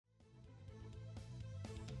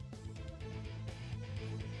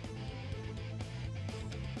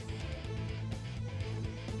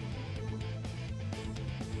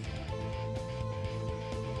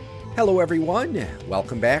Hello everyone,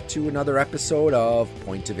 welcome back to another episode of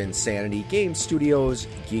Point of Insanity Game Studios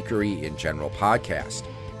Geekery in General podcast.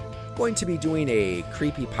 Going to be doing a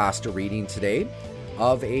creepypasta reading today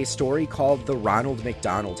of a story called The Ronald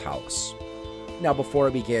McDonald House. Now before I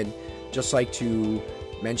begin, just like to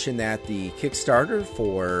mention that the Kickstarter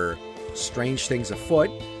for Strange Things Afoot,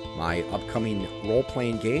 my upcoming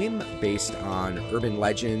role-playing game based on urban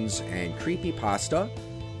legends and creepypasta,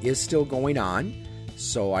 is still going on.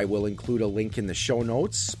 So I will include a link in the show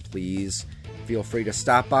notes. Please feel free to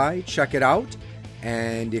stop by, check it out.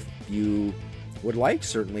 And if you would like,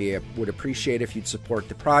 certainly I would appreciate if you'd support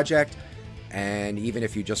the project. And even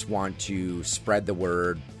if you just want to spread the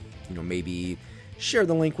word, maybe share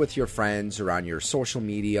the link with your friends or on your social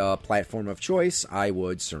media platform of choice, I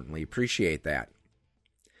would certainly appreciate that.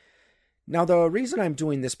 Now, the reason I'm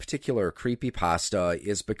doing this particular creepypasta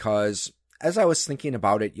is because as I was thinking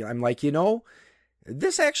about it, I'm like,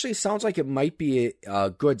 this actually sounds like it might be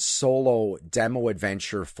a good solo demo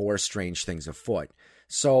adventure for Strange Things Afoot.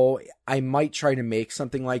 So I might try to make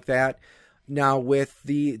something like that. Now with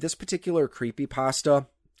this particular creepypasta,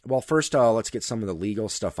 well, first let's get some of the legal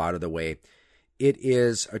stuff out of the way. It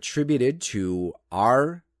is attributed to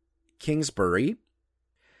R. Kingsbury,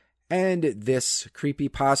 and this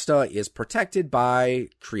creepypasta is protected by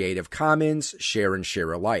Creative Commons share and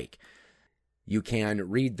share alike. You can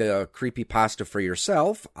read the creepypasta for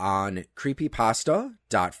yourself on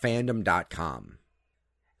creepypasta.fandom.com.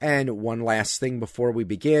 And one last thing before we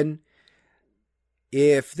begin.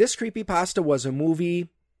 If this creepypasta was a movie,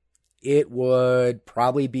 it would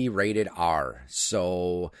probably be rated R.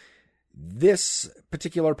 So this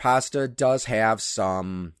particular pasta does have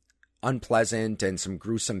some unpleasant and some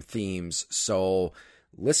gruesome themes, so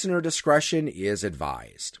listener discretion is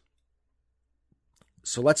advised.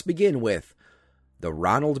 So let's begin with The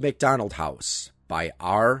Ronald McDonald House by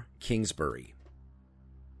R. Kingsbury.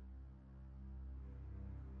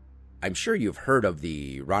 I'm sure you've heard of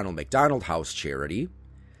the Ronald McDonald House charity.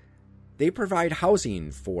 They provide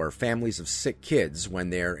housing for families of sick kids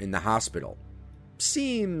when they're in the hospital.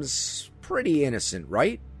 Seems pretty innocent,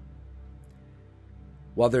 right?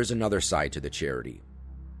 Well, there's another side to the charity.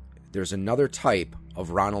 There's another type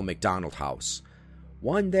of Ronald McDonald House,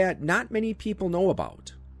 one that not many people know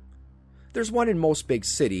about. There's one in most big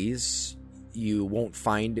cities. You won't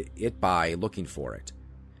find it by looking for it.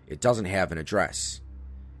 It doesn't have an address.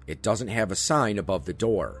 It doesn't have a sign above the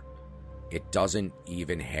door. It doesn't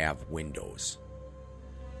even have windows.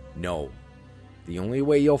 No, the only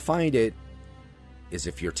way you'll find it is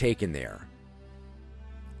if you're taken there.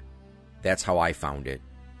 That's how I found it.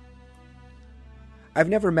 I've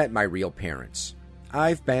never met my real parents.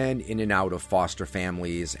 I've been in and out of foster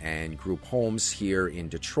families and group homes here in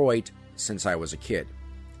Detroit since I was a kid.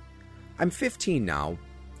 I'm 15 now,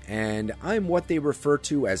 and I'm what they refer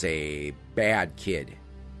to as a bad kid.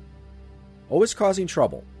 Always causing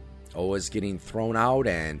trouble, always getting thrown out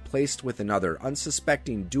and placed with another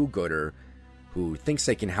unsuspecting do-gooder who thinks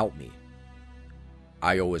they can help me.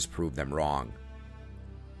 I always prove them wrong.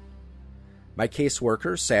 My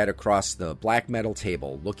caseworker sat across the black metal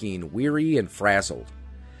table, looking weary and frazzled.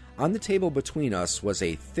 On the table between us was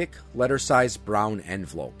a thick, letter-sized brown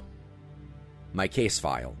envelope. My case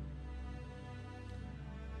file.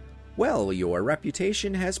 "Well, your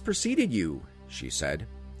reputation has preceded you," she said.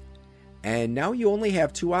 "And now you only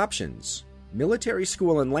have two options, military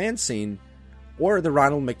school in Lansing or the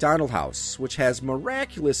Ronald McDonald House, which has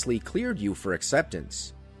miraculously cleared you for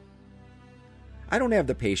acceptance. I don't have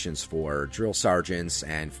the patience for drill sergeants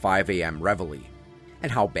and 5 a.m. reveille.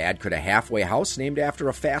 And how bad could a halfway house named after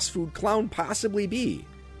a fast food clown possibly be?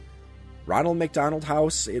 Ronald McDonald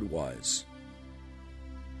House it was."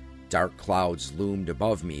 Dark clouds loomed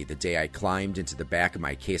above me the day I climbed into the back of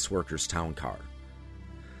my caseworker's town car.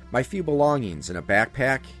 My few belongings in a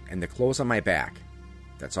backpack and the clothes on my back.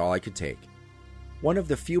 That's all I could take. One of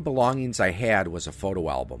the few belongings I had was a photo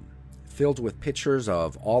album, filled with pictures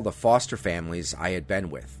of all the foster families I had been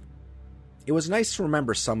with. It was nice to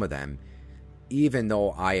remember some of them, even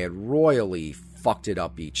though I had royally fucked it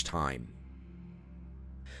up each time.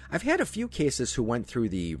 "I've had a few cases who went through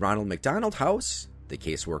the Ronald McDonald House," the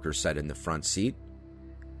caseworker said in the front seat.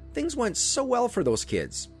 "Things went so well for those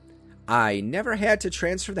kids. I never had to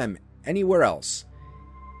transfer them anywhere else.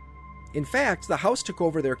 In fact, the house took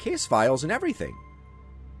over their case files and everything."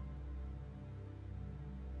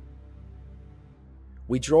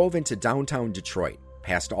 We drove into downtown Detroit,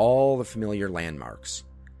 past all the familiar landmarks.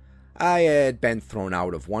 I had been thrown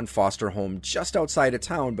out of one foster home just outside of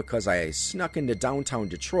town because I snuck into downtown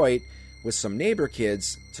Detroit with some neighbor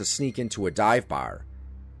kids to sneak into a dive bar.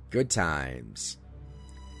 Good times.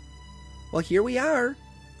 Well, here we are.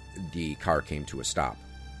 The car came to a stop.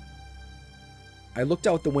 I looked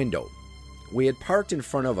out the window. We had parked in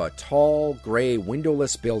front of a tall, gray,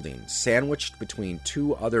 windowless building sandwiched between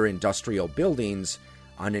two other industrial buildings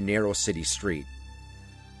on a narrow city street.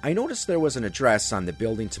 I noticed there was an address on the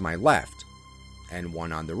building to my left, and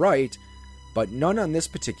one on the right, but none on this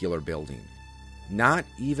particular building. Not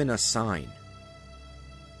even a sign.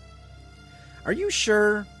 Are you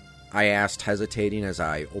sure? I asked, hesitating as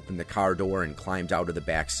I opened the car door and climbed out of the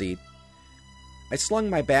back seat. I slung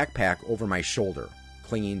my backpack over my shoulder,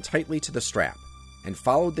 clinging tightly to the strap, and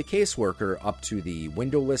followed the caseworker up to the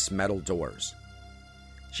windowless metal doors.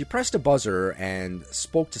 She pressed a buzzer and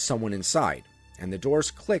spoke to someone inside, and the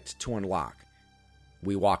doors clicked to unlock.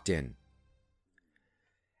 We walked in.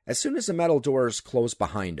 As soon as the metal doors closed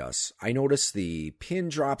behind us, I noticed the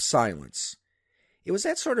pin-drop silence. It was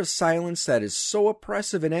that sort of silence that is so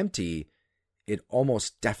oppressive and empty, it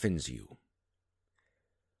almost deafens you.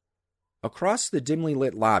 Across the dimly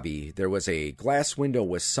lit lobby, there was a glass window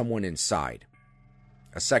with someone inside.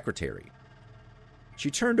 A secretary.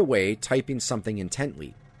 She turned away, typing something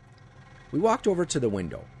intently. We walked over to the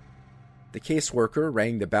window. The caseworker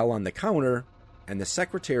rang the bell on the counter, and the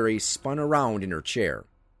secretary spun around in her chair.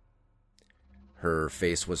 Her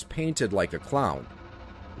face was painted like a clown.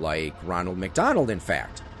 Like Ronald McDonald, in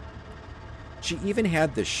fact. She even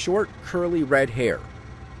had the short, curly red hair.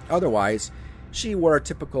 Otherwise, she wore a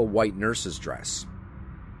typical white nurse's dress.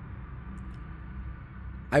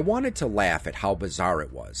 I wanted to laugh at how bizarre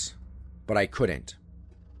it was, but I couldn't.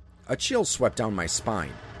 A chill swept down my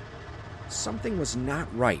spine. Something was not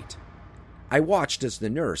right. I watched as the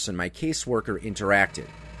nurse and my caseworker interacted.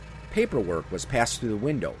 Paperwork was passed through the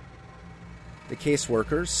window. The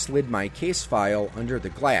caseworker slid my case file under the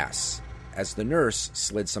glass as the nurse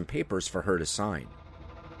slid some papers for her to sign.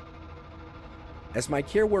 As my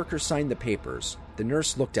care worker signed the papers, the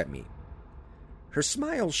nurse looked at me. Her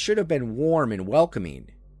smile should have been warm and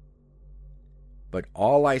welcoming, but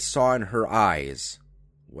all I saw in her eyes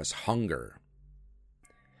was hunger.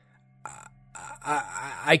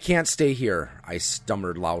 I can't stay here, I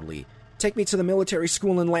stammered loudly. Take me to the military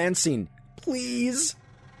school in Lansing, please.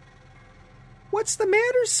 What's the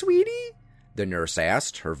matter, sweetie? The nurse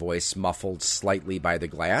asked, her voice muffled slightly by the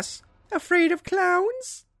glass. Afraid of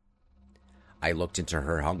clowns? I looked into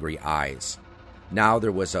her hungry eyes. Now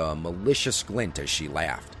there was a malicious glint as she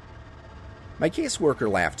laughed. My caseworker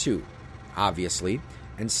laughed too, obviously,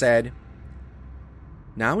 and said,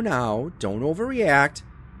 Now, don't overreact.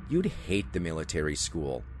 You'd hate the military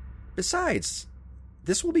school. Besides,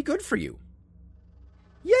 this will be good for you.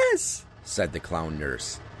 Yes, said the clown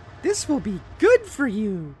nurse. This will be good for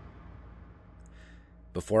you.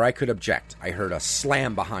 Before I could object, I heard a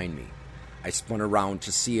slam behind me. I spun around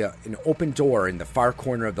to see an open door in the far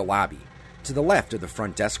corner of the lobby, to the left of the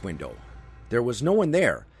front desk window. There was no one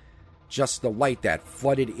there, just the light that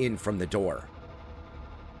flooded in from the door.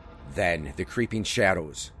 Then the creeping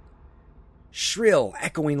shadows. Shrill,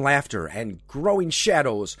 echoing laughter and growing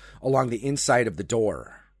shadows along the inside of the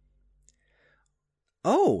door.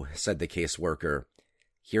 Oh, said the caseworker,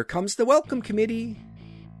 here comes the welcome committee.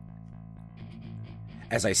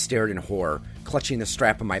 As I stared in horror, clutching the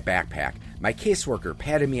strap of my backpack, my caseworker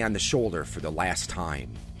patted me on the shoulder for the last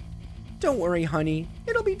time. Don't worry, honey.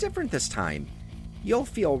 It'll be different this time. You'll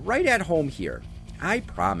feel right at home here. I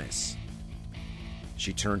promise.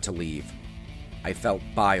 She turned to leave. I felt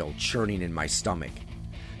bile churning in my stomach.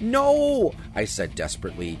 No, I said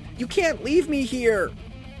desperately. You can't leave me here.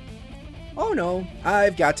 Oh no,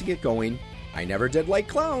 I've got to get going. I never did like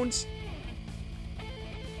clowns.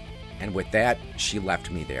 And with that, she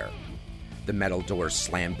left me there. The metal doors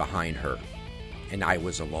slammed behind her, and I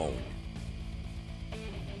was alone.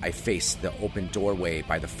 I faced the open doorway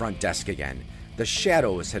by the front desk again. The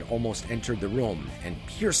shadows had almost entered the room, and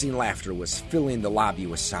piercing laughter was filling the lobby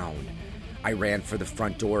with sound. I ran for the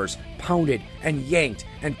front doors, pounded and yanked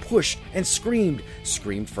and pushed and screamed.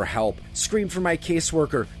 Screamed for help, screamed for my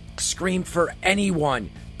caseworker, screamed for anyone.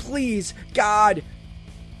 Please, God!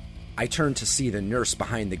 I turned to see the nurse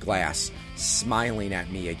behind the glass, smiling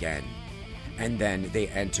at me again. And then they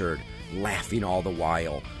entered, laughing all the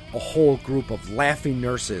while. A whole group of laughing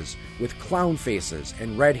nurses with clown faces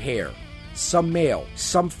and red hair. Some male,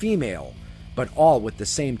 some female, but all with the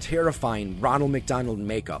same terrifying Ronald McDonald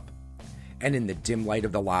makeup. And in the dim light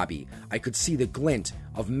of the lobby, I could see the glint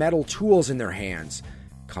of metal tools in their hands.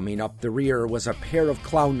 Coming up the rear was a pair of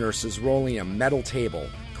clown nurses rolling a metal table,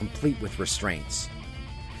 complete with restraints.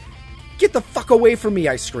 Get the fuck away from me,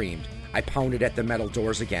 I screamed. I pounded at the metal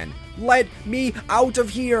doors again. Let me out of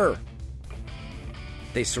here!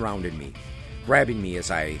 They surrounded me, grabbing me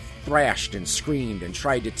as I thrashed and screamed and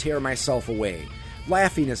tried to tear myself away,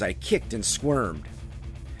 laughing as I kicked and squirmed.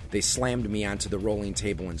 They slammed me onto the rolling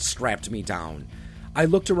table and strapped me down. I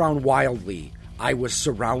looked around wildly. I was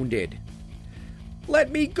surrounded.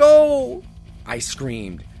 "Let me go!" I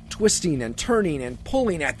screamed, twisting and turning and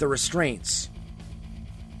pulling at the restraints.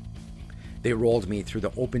 They rolled me through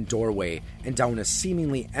the open doorway and down a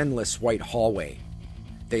seemingly endless white hallway.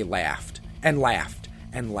 They laughed and laughed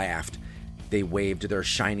and laughed. They waved their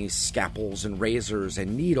shiny scalpels and razors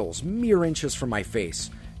and needles mere inches from my face,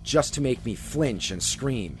 just to make me flinch and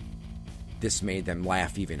scream. This made them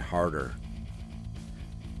laugh even harder.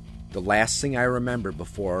 The last thing I remember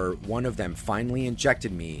before one of them finally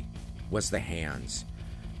injected me was the hands.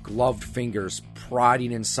 Gloved fingers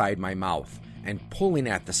prodding inside my mouth and pulling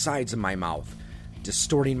at the sides of my mouth,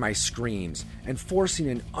 distorting my screams and forcing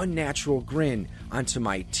an unnatural grin onto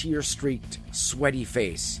my tear-streaked, sweaty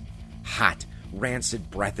face. Hot, rancid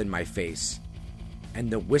breath in my face.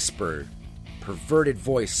 And the whispered, perverted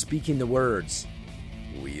voice speaking the words,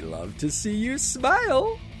 "We love to see you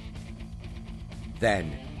smile."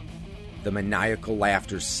 Then, the maniacal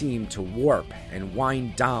laughter seemed to warp and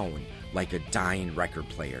wind down like a dying record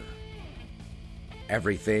player.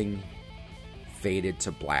 Everything faded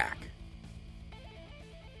to black.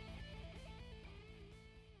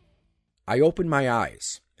 I opened my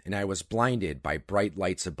eyes, and I was blinded by bright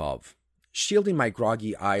lights above. Shielding my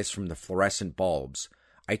groggy eyes from the fluorescent bulbs,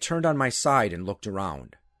 I turned on my side and looked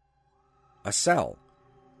around. A cell.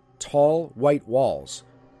 Tall, white walls,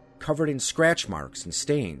 covered in scratch marks and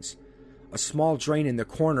stains. A small drain in the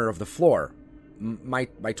corner of the floor. My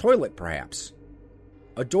toilet, perhaps.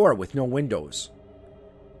 A door with no windows.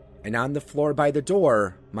 And on the floor by the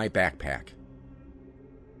door, my backpack.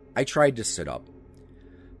 I tried to sit up.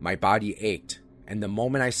 My body ached, and the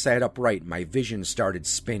moment I sat upright, my vision started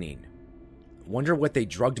spinning. Wonder what they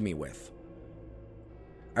drugged me with.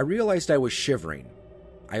 I realized I was shivering.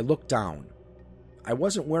 I looked down. I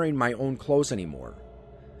wasn't wearing my own clothes anymore.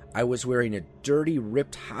 I was wearing a dirty,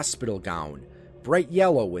 ripped hospital gown, bright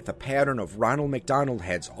yellow with a pattern of Ronald McDonald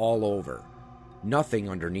heads all over. Nothing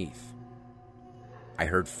underneath. I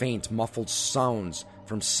heard faint, muffled sounds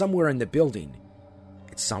from somewhere in the building.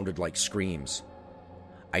 It sounded like screams.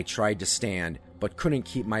 I tried to stand, but couldn't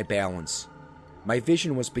keep my balance. My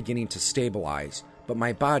vision was beginning to stabilize, but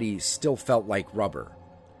my body still felt like rubber.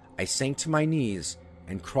 I sank to my knees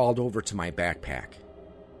and crawled over to my backpack.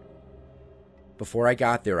 Before I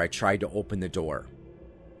got there, I tried to open the door.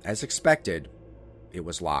 As expected, it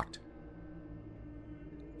was locked.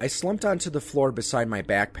 I slumped onto the floor beside my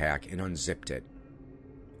backpack and unzipped it.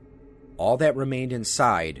 All that remained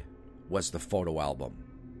inside was the photo album.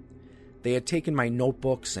 They had taken my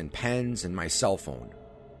notebooks and pens and my cell phone.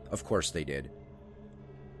 Of course they did.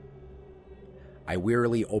 I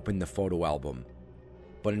wearily opened the photo album,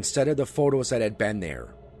 but instead of the photos that had been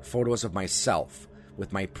there, photos of myself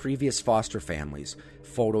with my previous foster families,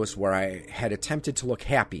 photos where I had attempted to look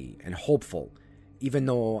happy and hopeful, even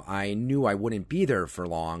though I knew I wouldn't be there for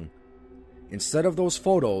long. Instead of those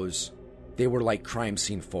photos, they were like crime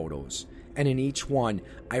scene photos, and in each one,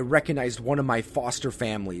 I recognized one of my foster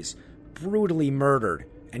families, brutally murdered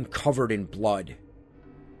and covered in blood.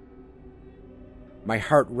 My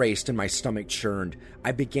heart raced and my stomach churned.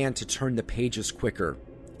 I began to turn the pages quicker.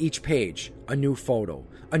 Each page, a new photo,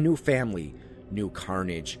 a new family, new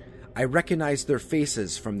carnage. I recognized their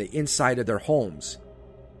faces from the inside of their homes.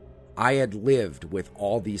 I had lived with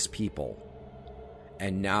all these people,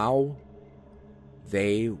 and now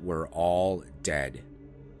they were all dead.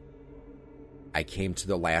 I came to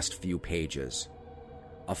the last few pages.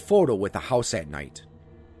 A photo with a house at night.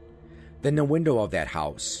 Then the window of that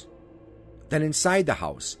house. Then inside the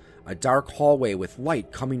house, a dark hallway with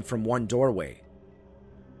light coming from one doorway.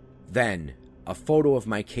 Then a photo of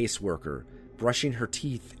my caseworker brushing her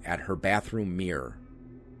teeth at her bathroom mirror.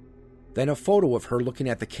 Then a photo of her looking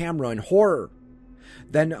at the camera in horror.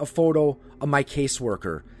 Then a photo of my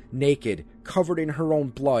caseworker, naked, covered in her own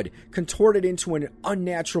blood, contorted into an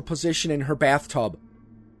unnatural position in her bathtub.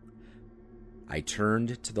 I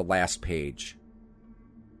turned to the last page.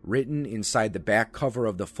 Written inside the back cover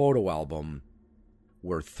of the photo album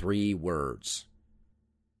were 3 words.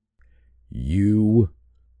 You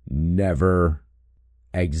never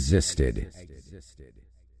existed.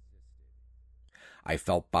 I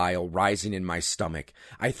felt bile rising in my stomach.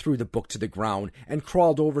 I threw the book to the ground and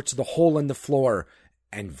crawled over to the hole in the floor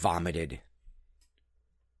and vomited.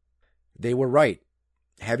 They were right.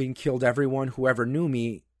 Having killed everyone who ever knew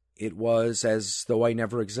me, it was as though I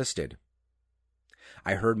never existed.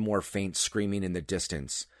 I heard more faint screaming in the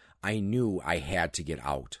distance. I knew I had to get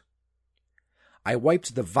out. I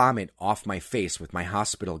wiped the vomit off my face with my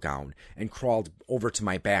hospital gown and crawled over to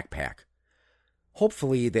my backpack.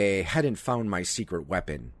 Hopefully they hadn't found my secret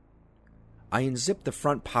weapon. I unzipped the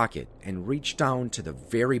front pocket and reached down to the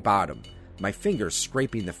very bottom, my fingers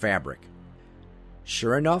scraping the fabric.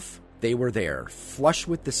 Sure enough, they were there, flush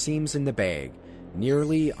with the seams in the bag,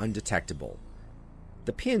 nearly undetectable.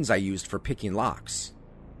 The pins I used for picking locks.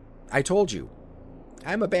 I told you,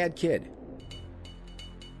 I'm a bad kid.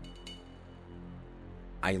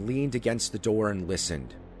 I leaned against the door and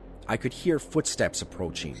listened. I could hear footsteps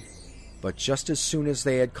approaching, but just as soon as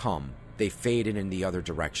they had come, they faded in the other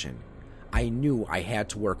direction. I knew I had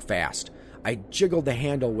to work fast. I jiggled the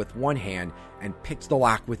handle with one hand and picked the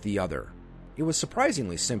lock with the other. It was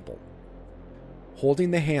surprisingly simple.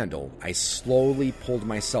 Holding the handle, I slowly pulled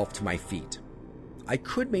myself to my feet. I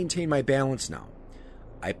could maintain my balance now.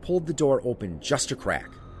 I pulled the door open just a crack.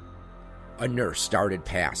 A nurse darted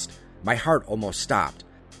past. My heart almost stopped,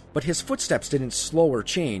 but his footsteps didn't slow or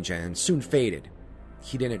change and soon faded.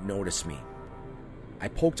 He didn't notice me. I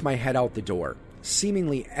poked my head out the door,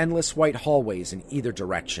 seemingly endless white hallways in either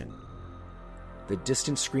direction. The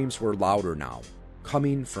distant screams were louder now,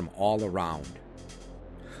 coming from all around.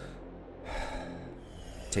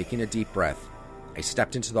 Taking a deep breath, I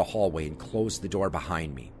stepped into the hallway and closed the door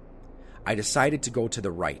behind me. I decided to go to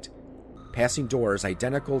the right. Passing doors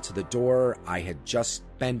identical to the door I had just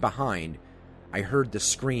been behind, I heard the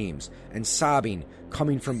screams and sobbing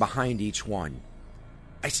coming from behind each one.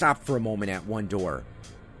 I stopped for a moment at one door.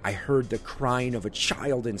 I heard the crying of a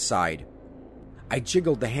child inside. I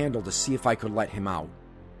jiggled the handle to see if I could let him out.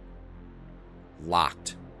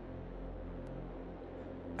 Locked.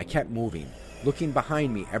 I kept moving, looking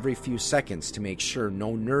behind me every few seconds to make sure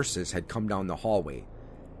no nurses had come down the hallway.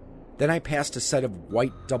 Then I passed a set of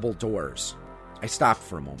white double doors. I stopped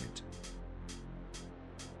for a moment.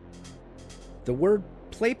 The word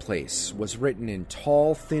 "Play Place" was written in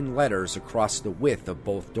tall, thin letters across the width of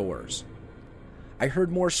both doors. I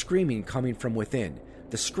heard more screaming coming from within,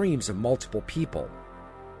 the screams of multiple people.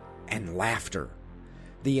 And laughter.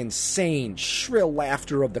 The insane, shrill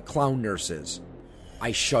laughter of the clown nurses.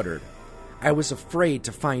 I shuddered. I was afraid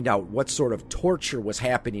to find out what sort of torture was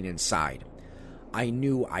happening inside. I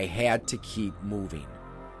knew I had to keep moving.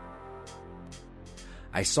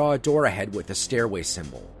 I saw a door ahead with a stairway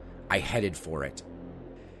symbol. I headed for it.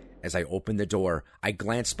 As I opened the door, I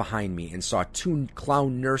glanced behind me and saw two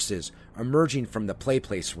clown nurses emerging from the play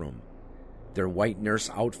place room. Their white nurse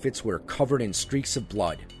outfits were covered in streaks of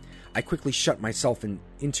blood. I quickly shut myself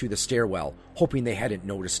into the stairwell, hoping they hadn't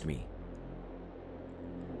noticed me.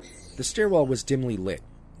 The stairwell was dimly lit,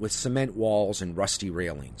 with cement walls and rusty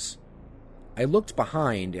railings. I looked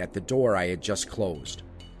behind at the door I had just closed.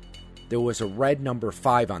 There was a red number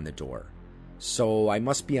 5 on the door, so I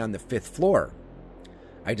must be on the 5th floor.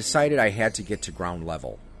 I decided I had to get to ground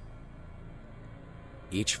level.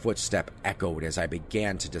 Each footstep echoed as I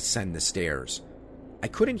began to descend the stairs. I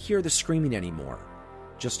couldn't hear the screaming anymore,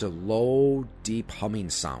 just a low, deep humming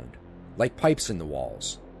sound, like pipes in the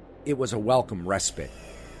walls. It was a welcome respite.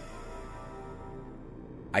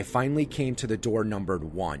 I finally came to the door numbered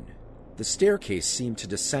 1. The staircase seemed to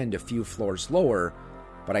descend a few floors lower,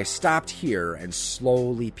 but I stopped here and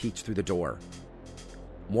slowly peeked through the door.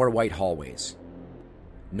 More white hallways.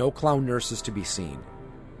 No clown nurses to be seen.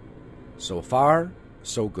 So far,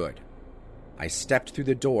 so good. I stepped through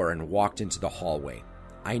the door and walked into the hallway.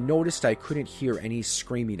 I noticed I couldn't hear any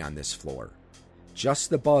screaming on this floor, just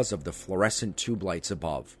the buzz of the fluorescent tube lights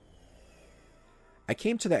above. I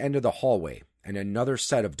came to the end of the hallway and another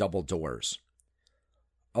set of double doors.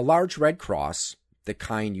 A large red cross, the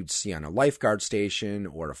kind you'd see on a lifeguard station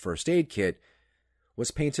or a first aid kit,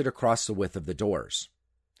 was painted across the width of the doors.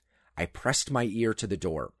 I pressed my ear to the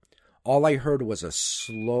door. All I heard was a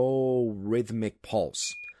slow, rhythmic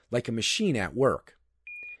pulse, like a machine at work,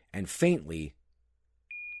 and faintly,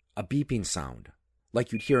 a beeping sound,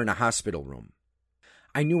 like you'd hear in a hospital room.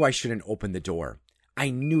 I knew I shouldn't open the door. I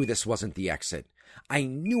knew this wasn't the exit. I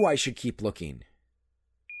knew I should keep looking.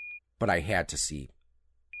 But I had to see.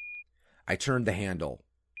 I turned the handle.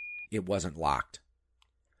 It wasn't locked.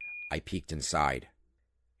 I peeked inside.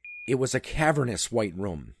 It was a cavernous white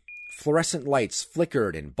room. Fluorescent lights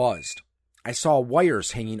flickered and buzzed. I saw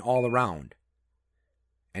wires hanging all around.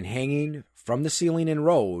 And hanging from the ceiling in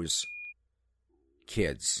rows,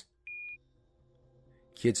 kids.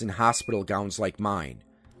 Kids in hospital gowns like mine,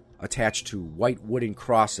 attached to white wooden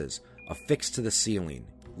crosses affixed to the ceiling,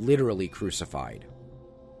 literally crucified.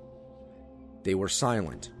 They were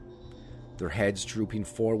silent, their heads drooping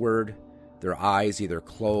forward, their eyes either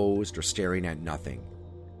closed or staring at nothing.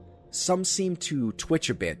 Some seemed to twitch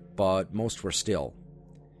a bit, but most were still.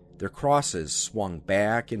 Their crosses swung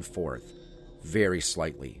back and forth, very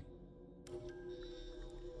slightly.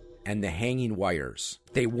 And the hanging wires.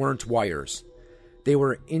 They weren't wires. They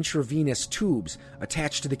were intravenous tubes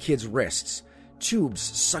attached to the kids' wrists, tubes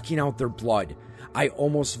sucking out their blood. I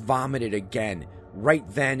almost vomited again, right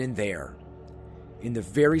then and there. In the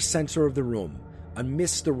very center of the room,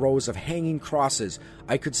 amidst the rows of hanging crosses,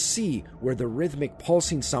 I could see where the rhythmic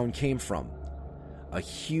pulsing sound came from. A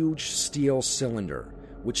huge steel cylinder,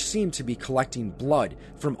 which seemed to be collecting blood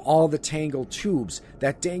from all the tangled tubes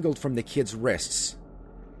that dangled from the kids' wrists.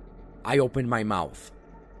 I opened my mouth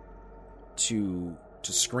to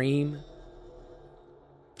scream,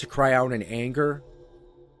 to cry out in anger.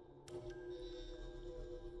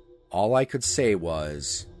 All I could say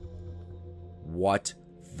was, "What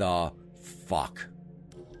the fuck?"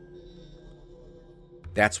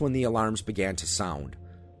 That's when the alarms began to sound.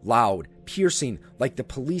 Loud, piercing, like the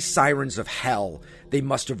police sirens of hell. They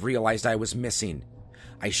must have realized I was missing.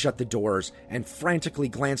 I shut the doors and frantically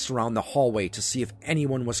glanced around the hallway to see if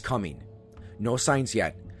anyone was coming. No signs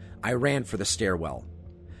yet. I ran for the stairwell.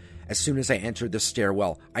 As soon as I entered the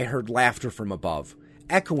stairwell, I heard laughter from above,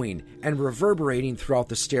 echoing and reverberating throughout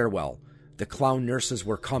the stairwell. The clown nurses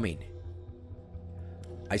were coming.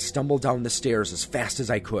 I stumbled down the stairs as fast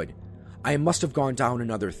as I could. I must have gone down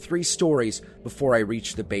another 3 stories before I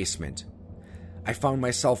reached the basement. I found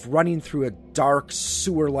myself running through a dark,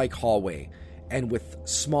 sewer-like hallway, and with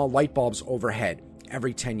small light bulbs overhead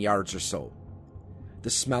every 10 yards or so. The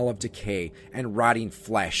smell of decay and rotting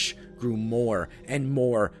flesh grew more and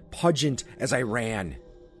more pungent as I ran.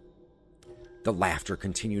 The laughter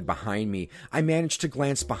continued behind me. I managed to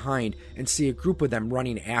glance behind and see a group of them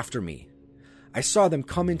running after me. I saw them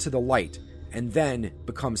come into the light and then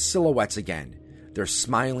become silhouettes again, their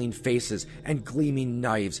smiling faces and gleaming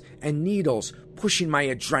knives and needles pushing my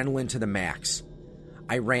adrenaline to the max.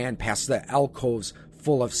 I ran past the alcoves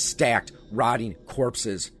full of stacked, rotting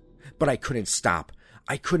corpses, but I couldn't stop.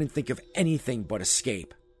 I couldn't think of anything but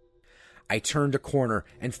escape. I turned a corner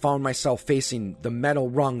and found myself facing the metal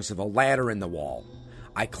rungs of a ladder in the wall.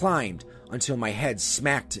 I climbed until my head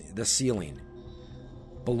smacked the ceiling.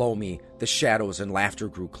 Below me, the shadows and laughter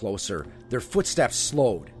grew closer. Their footsteps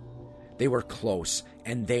slowed. They were close,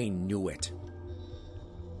 and they knew it.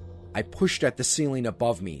 I pushed at the ceiling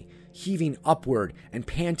above me, heaving upward and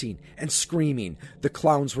panting and screaming. The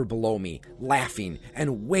clowns were below me, laughing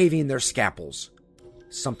and waving their scalpels.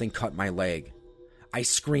 Something cut my leg. I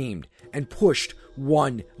screamed and pushed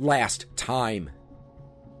one last time.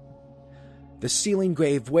 The ceiling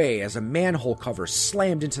gave way as a manhole cover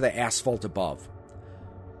slammed into the asphalt above.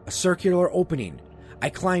 A circular opening. I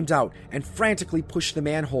climbed out and frantically pushed the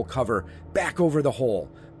manhole cover back over the hole,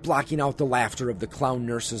 blocking out the laughter of the clown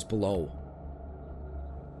nurses below.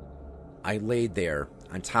 I laid there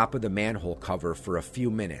on top of the manhole cover for a few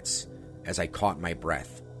minutes as I caught my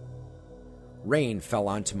breath. Rain fell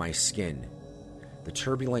onto my skin. The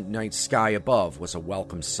turbulent night sky above was a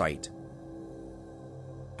welcome sight.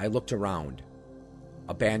 I looked around.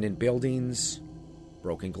 Abandoned buildings,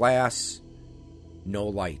 broken glass, no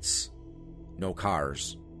lights, no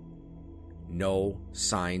cars, no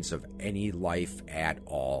signs of any life at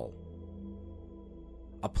all.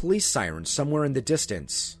 A police siren somewhere in the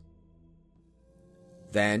distance.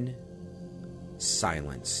 Then,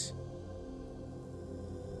 silence.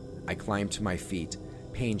 I climbed to my feet.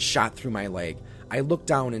 Pain shot through my leg. I looked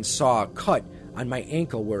down and saw a cut on my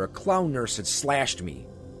ankle where a clown nurse had slashed me.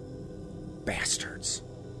 Bastards.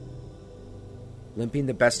 Limping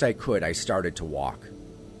the best I could, I started to walk.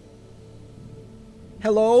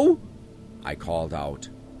 "Hello?" I called out.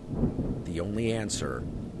 The only answer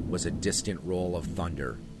was a distant roll of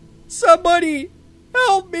thunder. "Somebody!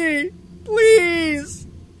 Help me! Please!"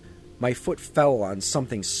 My foot fell on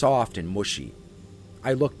something soft and mushy.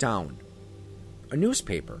 I looked down. A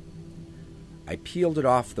newspaper. I peeled it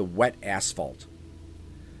off the wet asphalt.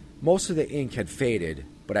 Most of the ink had faded,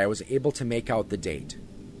 but I was able to make out the date.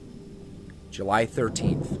 July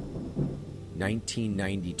 13th,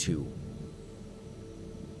 1992.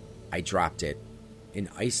 I dropped it, an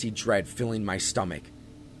icy dread filling my stomach.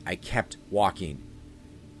 I kept walking.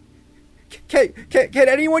 Can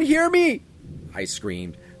anyone hear me?" I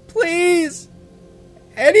screamed. "Please!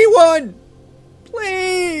 Anyone!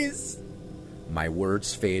 Please!" My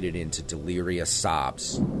words faded into delirious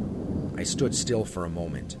sobs. I stood still for a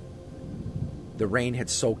moment. The rain had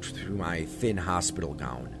soaked through my thin hospital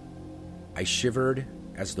gown. I shivered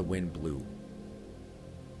as the wind blew.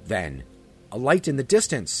 Then, a light in the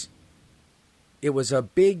distance. It was a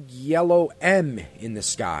big yellow M in the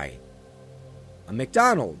sky. A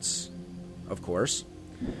McDonald's, of course.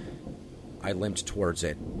 I limped towards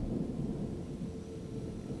it.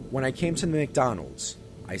 When I came to the McDonald's,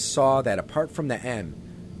 I saw that apart from the M,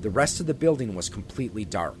 the rest of the building was completely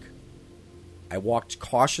dark. I walked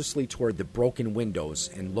cautiously toward the broken windows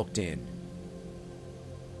and looked in.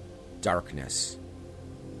 Darkness.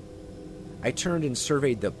 I turned and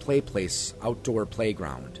surveyed the Play Place outdoor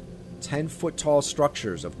playground. 10-foot-tall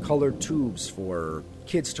structures of colored tubes for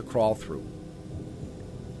kids to crawl through.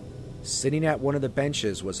 Sitting at one of the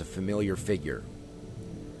benches was a familiar figure.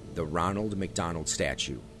 The Ronald McDonald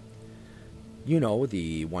statue. You know,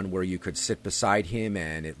 the one where you could sit beside him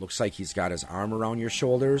and it looks like he's got his arm around your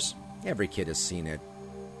shoulders. Every kid has seen it.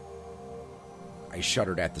 I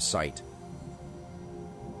shuddered at the sight.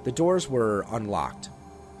 The doors were unlocked.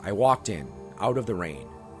 I walked in, out of the rain.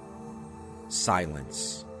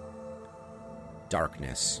 Silence.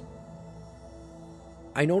 Darkness.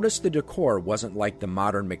 I noticed the decor wasn't like the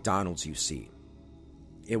modern McDonald's you see.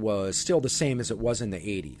 It was still the same as it was in the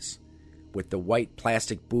 80s, with the white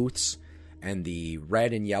plastic booths and the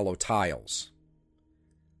red and yellow tiles.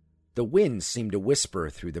 The wind seemed to whisper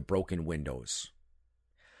through the broken windows.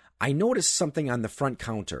 I noticed something on the front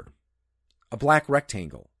counter. A black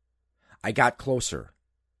rectangle. I got closer.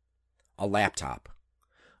 A laptop.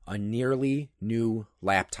 A nearly new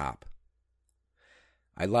laptop.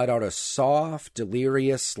 I let out a soft,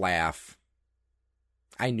 delirious laugh.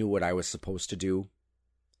 I knew what I was supposed to do.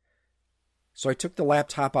 So I took the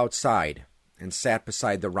laptop outside and sat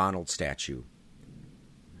beside the Ronald statue.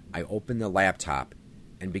 I opened the laptop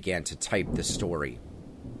and began to type the story.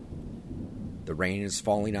 The rain is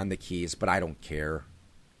falling on the keys, but I don't care.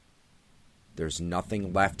 There's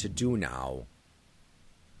nothing left to do now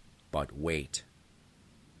but wait.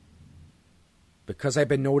 Because I've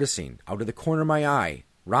been noticing, out of the corner of my eye,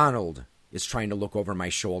 Ronald is trying to look over my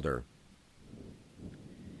shoulder.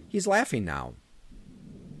 He's laughing now.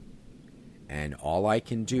 And all I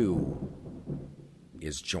can do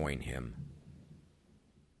is join him.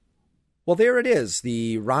 Well, there it is,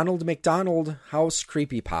 the Ronald McDonald House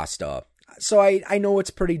Creepypasta. So I know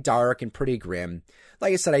it's pretty dark and pretty grim.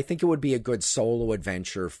 Like I said, I think it would be a good solo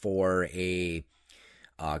adventure for a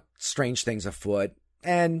Strange Things Afoot.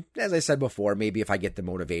 And as I said before, maybe if I get the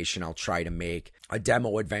motivation, I'll try to make a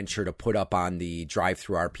demo adventure to put up on the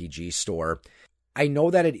Drive-Thru RPG store. I know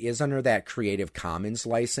that it is under that Creative Commons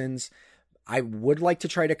license. I would like to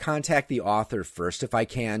try to contact the author first if I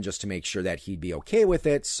can, just to make sure that he'd be okay with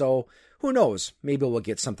it. So who knows? Maybe we'll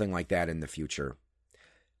get something like that in the future.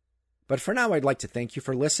 But for now, I'd like to thank you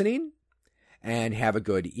for listening and have a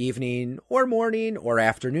good evening or morning or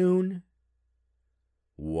afternoon.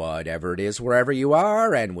 Whatever it is, wherever you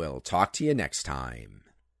are, and we'll talk to you next time.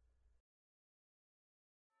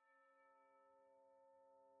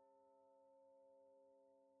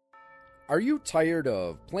 Are you tired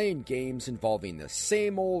of playing games involving the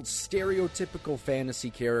same old stereotypical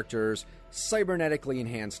fantasy characters, cybernetically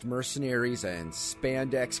enhanced mercenaries, and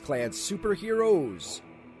spandex-clad superheroes?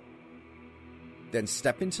 Then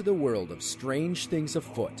step into the world of Strange Things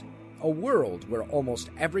Afoot, a world where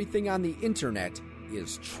almost everything on the internet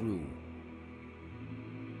is true.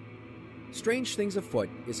 Strange Things Afoot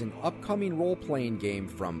is an upcoming role-playing game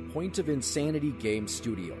from Point of Insanity Game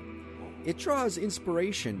Studio. It draws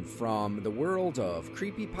inspiration from the world of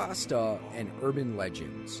creepypasta and urban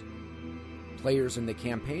legends. Players in the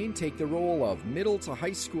campaign take the role of middle to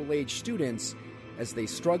high school age students as they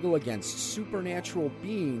struggle against supernatural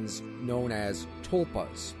beings known as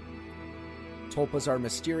tulpas. Tulpas are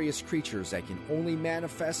mysterious creatures that can only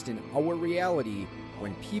manifest in our reality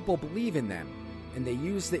when people believe in them, and they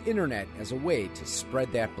use the internet as a way to spread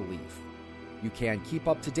that belief. You can keep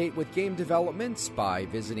up to date with game developments by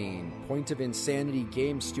visiting Point of Insanity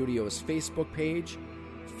Game Studio's Facebook page,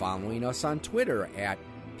 following us on Twitter at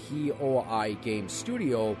POI Game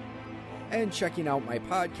Studio, and checking out my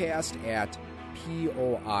podcast at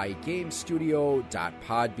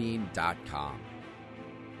poigamestudio.podbean.com.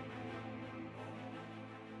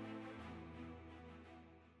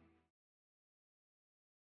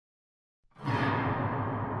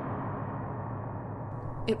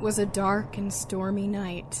 It was a dark and stormy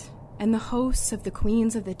night, and the hosts of the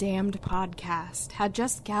Queens of the Damned podcast had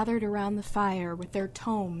just gathered around the fire with their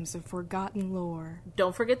tomes of forgotten lore.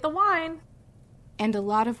 Don't forget the wine. And a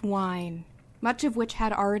lot of wine, much of which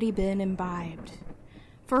had already been imbibed.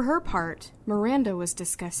 For her part, Miranda was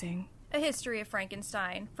discussing A History of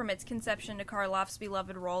Frankenstein, from its conception to Karloff's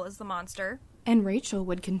beloved role as the monster. And Rachel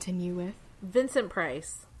would continue with Vincent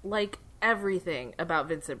Price. Like everything about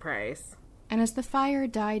Vincent Price. And as the fire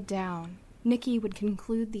died down, Nikki would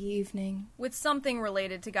conclude the evening with something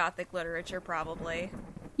related to Gothic literature, probably.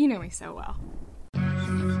 You know me so well.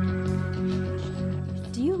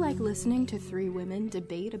 Do you like listening to three women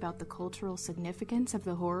debate about the cultural significance of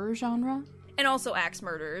the horror genre? And also axe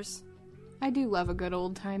murders. I do love a good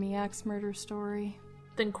old-timey axe murder story.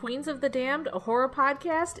 Then Queens of the Damned, a horror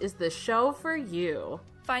podcast, is the show for you.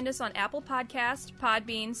 Find us on Apple Podcast,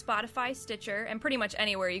 Podbean, Spotify, Stitcher, and pretty much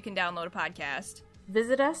anywhere you can download a podcast.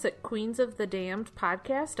 Visit us at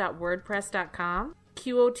queensofthedamnedpodcast.wordpress.com,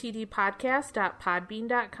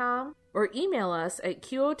 qotdpodcast.podbean.com, or email us at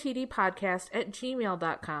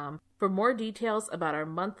qotdpodcast@gmail.com for more details about our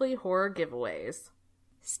monthly horror giveaways.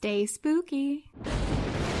 Stay spooky!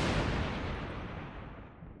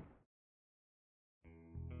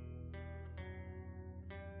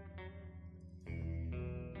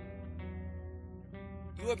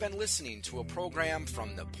 You have been listening to a program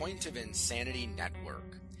from the Point of Insanity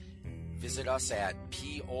Network. Visit us at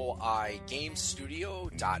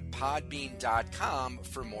poigamestudio.podbean.com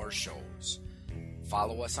for more shows.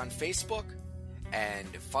 Follow us on Facebook and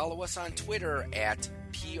follow us on Twitter at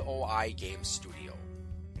POI Game Studio.